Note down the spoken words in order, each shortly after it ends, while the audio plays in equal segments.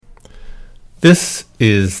This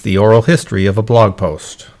is the oral history of a blog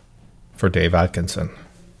post for Dave Atkinson.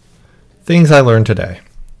 Things I learned today.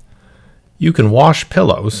 You can wash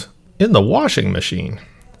pillows in the washing machine.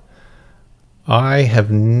 I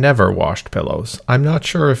have never washed pillows. I'm not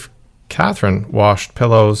sure if Catherine washed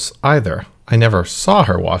pillows either. I never saw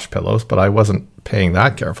her wash pillows, but I wasn't paying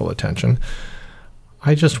that careful attention.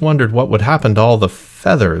 I just wondered what would happen to all the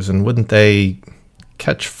feathers, and wouldn't they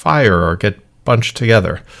catch fire or get bunched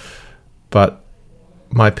together? But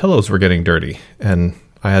my pillows were getting dirty, and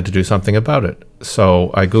I had to do something about it. So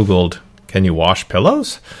I Googled, can you wash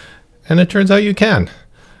pillows? And it turns out you can.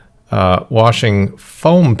 Washing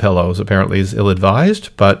foam pillows apparently is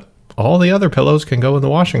ill-advised, but all the other pillows can go in the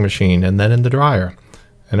washing machine and then in the dryer.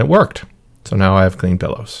 And it worked. So now I have clean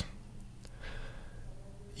pillows.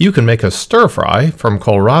 You can make a stir-fry from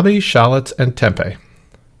kohlrabi, shallots, and tempeh.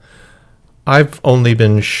 I've only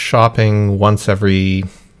been shopping once every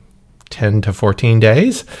 10 to 14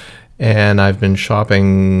 days, and I've been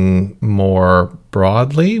shopping more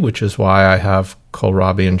broadly, which is why I have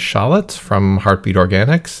kohlrabi and shallots from Heartbeat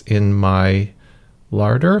Organics in my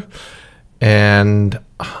larder. And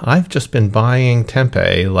I've just been buying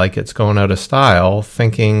tempeh like it's going out of style,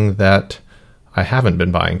 thinking that I haven't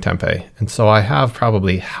been buying tempeh. And so I have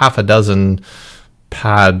probably half a dozen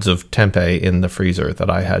pads of tempeh in the freezer that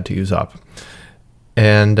I had to use up.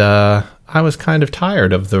 And I was kind of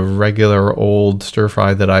tired of the regular old stir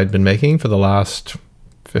fry that I'd been making for the last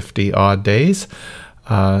 50 odd days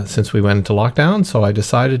since we went into lockdown. So I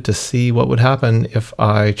decided to see what would happen if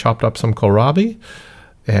I chopped up some kohlrabi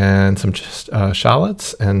and some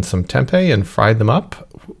shallots and some tempeh and fried them up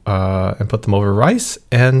and put them over rice.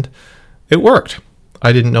 And it worked.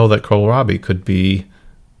 I didn't know that kohlrabi could be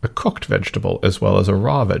a cooked vegetable as well as a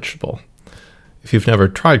raw vegetable. If you've never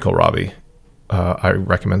tried kohlrabi, I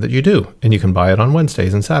recommend that you do, and you can buy it on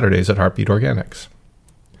Wednesdays and Saturdays at Heartbeat Organics.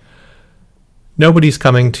 Nobody's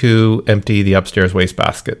coming to empty the upstairs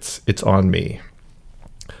wastebaskets. It's on me.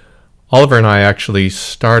 Oliver and I actually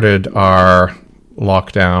started our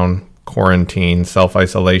lockdown, quarantine,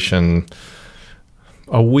 self-isolation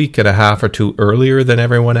a week and a half or two earlier than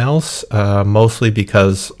everyone else, mostly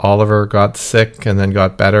because Oliver got sick and then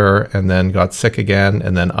got better and then got sick again,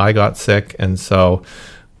 and then I got sick, and so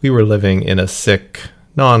we were living in a sick,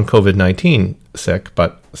 non-COVID-19 sick,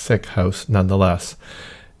 but sick house nonetheless.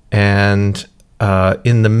 And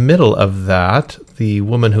in the middle of that, the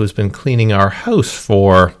woman who's been cleaning our house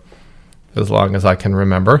for as long as I can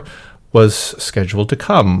remember was scheduled to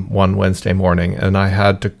come one Wednesday morning. And I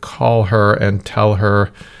had to call her and tell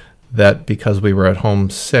her that because we were at home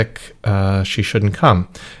sick, she shouldn't come.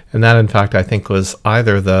 And that, in fact, I think was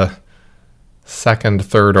either the second,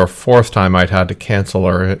 third, or fourth time I'd had to cancel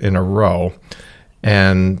her in a row.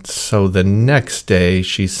 And so the next day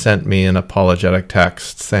she sent me an apologetic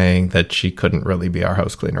text saying that she couldn't really be our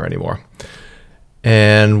house cleaner anymore.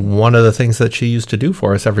 And one of the things that she used to do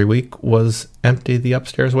for us every week was empty the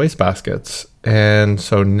upstairs wastebaskets. And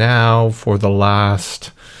so now for the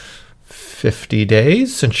last 50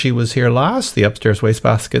 days since she was here last, the upstairs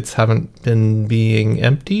wastebaskets haven't been being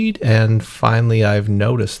emptied, and finally I've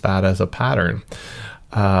noticed that as a pattern.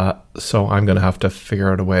 So I'm going to have to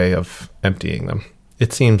figure out a way of emptying them.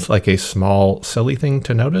 It seems like a small, silly thing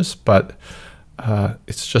to notice, but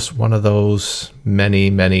it's just one of those many,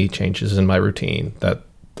 many changes in my routine that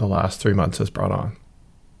the last 3 months has brought on.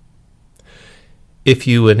 If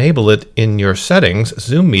you enable it in your settings,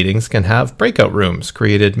 Zoom meetings can have breakout rooms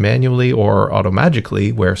created manually or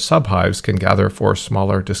automagically where subhives can gather for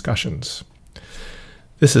smaller discussions.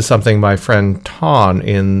 This is something my friend Ton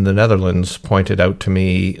in the Netherlands pointed out to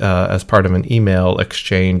me as part of an email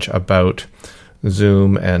exchange about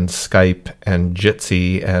Zoom and Skype and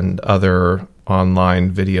Jitsi and other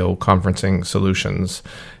online video conferencing solutions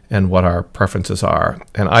and what our preferences are.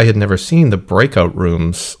 And I had never seen the breakout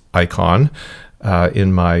rooms icon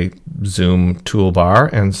in my Zoom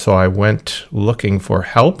toolbar, and so I went looking for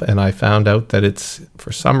help, and I found out that it's,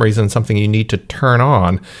 for some reason, something you need to turn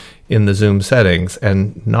on in the Zoom settings,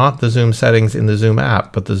 and not the Zoom settings in the Zoom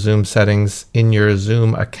app, but the Zoom settings in your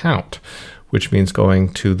Zoom account, which means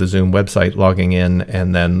going to the Zoom website, logging in,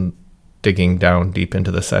 and then digging down deep into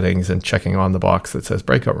the settings and checking on the box that says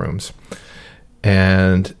breakout rooms.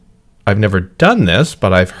 And I've never done this,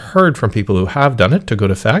 but I've heard from people who have done it to good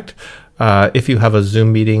effect. If you have a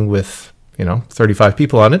Zoom meeting with, 35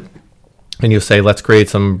 people on it, and you say, let's create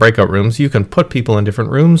some breakout rooms, you can put people in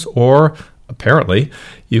different rooms, or apparently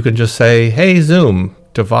you can just say, hey, Zoom,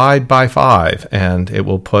 divide by 5, and it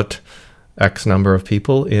will put X number of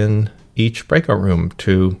people in each breakout room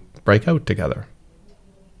to break out together.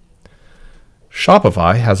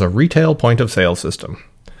 Shopify has a retail point of sale system.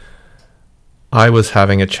 I was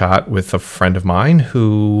having a chat with a friend of mine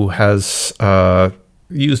who has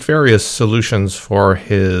used various solutions for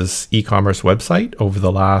his e-commerce website over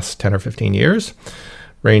the last 10 or 15 years,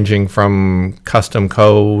 ranging from custom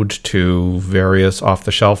code to various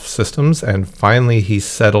off-the-shelf systems. And finally, he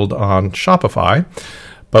settled on Shopify,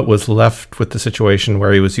 but was left with the situation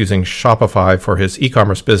where he was using Shopify for his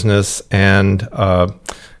e-commerce business and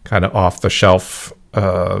kind of off-the-shelf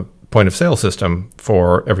point of sale system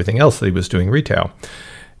for everything else that he was doing retail.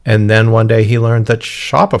 And then one day he learned that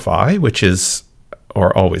Shopify, which is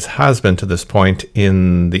or always has been to this point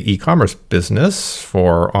in the e-commerce business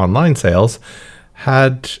for online sales,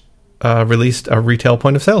 had released a retail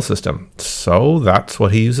point of sale system. So that's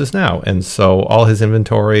what he uses now. And so all his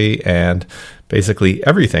inventory and basically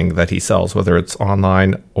everything that he sells, whether it's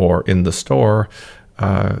online or in the store,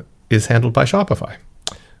 is handled by Shopify,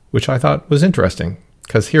 which I thought was interesting.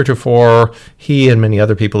 Because heretofore, he and many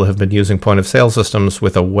other people have been using point of sale systems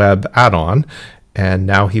with a web add-on, and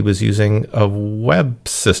now he was using a web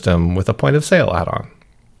system with a point of sale add-on.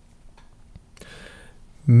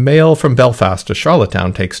 Mail from Belfast to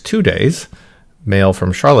Charlottetown takes 2 days. Mail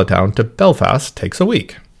from Charlottetown to Belfast takes a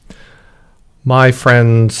week. My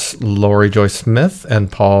friends Laurie Joyce Smith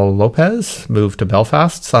and Paul Lopez moved to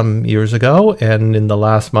Belfast some years ago, and in the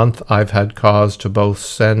last month I've had cause to both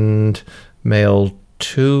send mail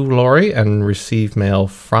to Laurie and receive mail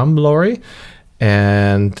from Laurie.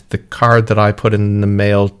 And the card that I put in the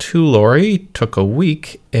mail to Laurie took a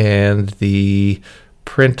week, and the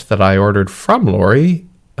print that I ordered from Laurie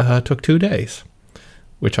took 2 days,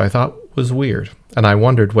 which I thought was weird. And I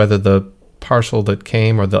wondered whether the parcel that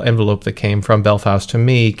came or the envelope that came from Belfast to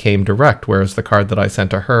me came direct, whereas the card that I sent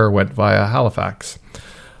to her went via Halifax.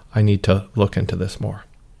 I need to look into this more.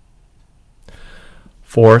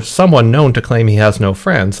 For someone known to claim he has no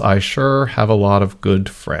friends, I sure have a lot of good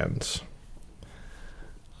friends.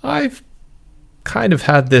 I've kind of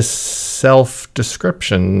had this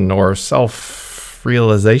self-description or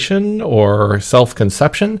self-realization or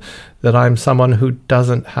self-conception that I'm someone who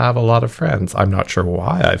doesn't have a lot of friends. I'm not sure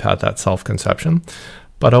why I've had that self-conception,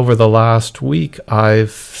 but over the last week,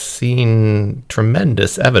 I've seen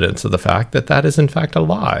tremendous evidence of the fact that that is in fact a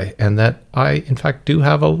lie, and that I in fact do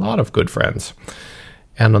have a lot of good friends.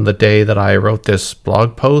 And on the day that I wrote this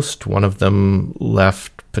blog post, one of them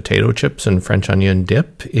left potato chips and French onion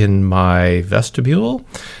dip in my vestibule,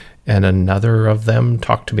 and another of them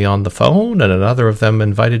talked to me on the phone, and another of them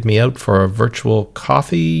invited me out for a virtual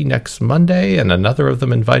coffee next Monday, and another of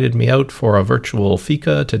them invited me out for a virtual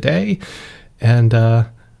fika today. And I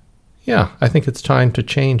think it's time to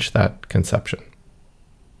change that conception.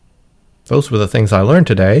 Those were the things I learned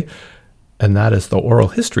today, and that is the oral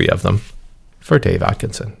history of them for Dave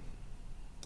Atkinson.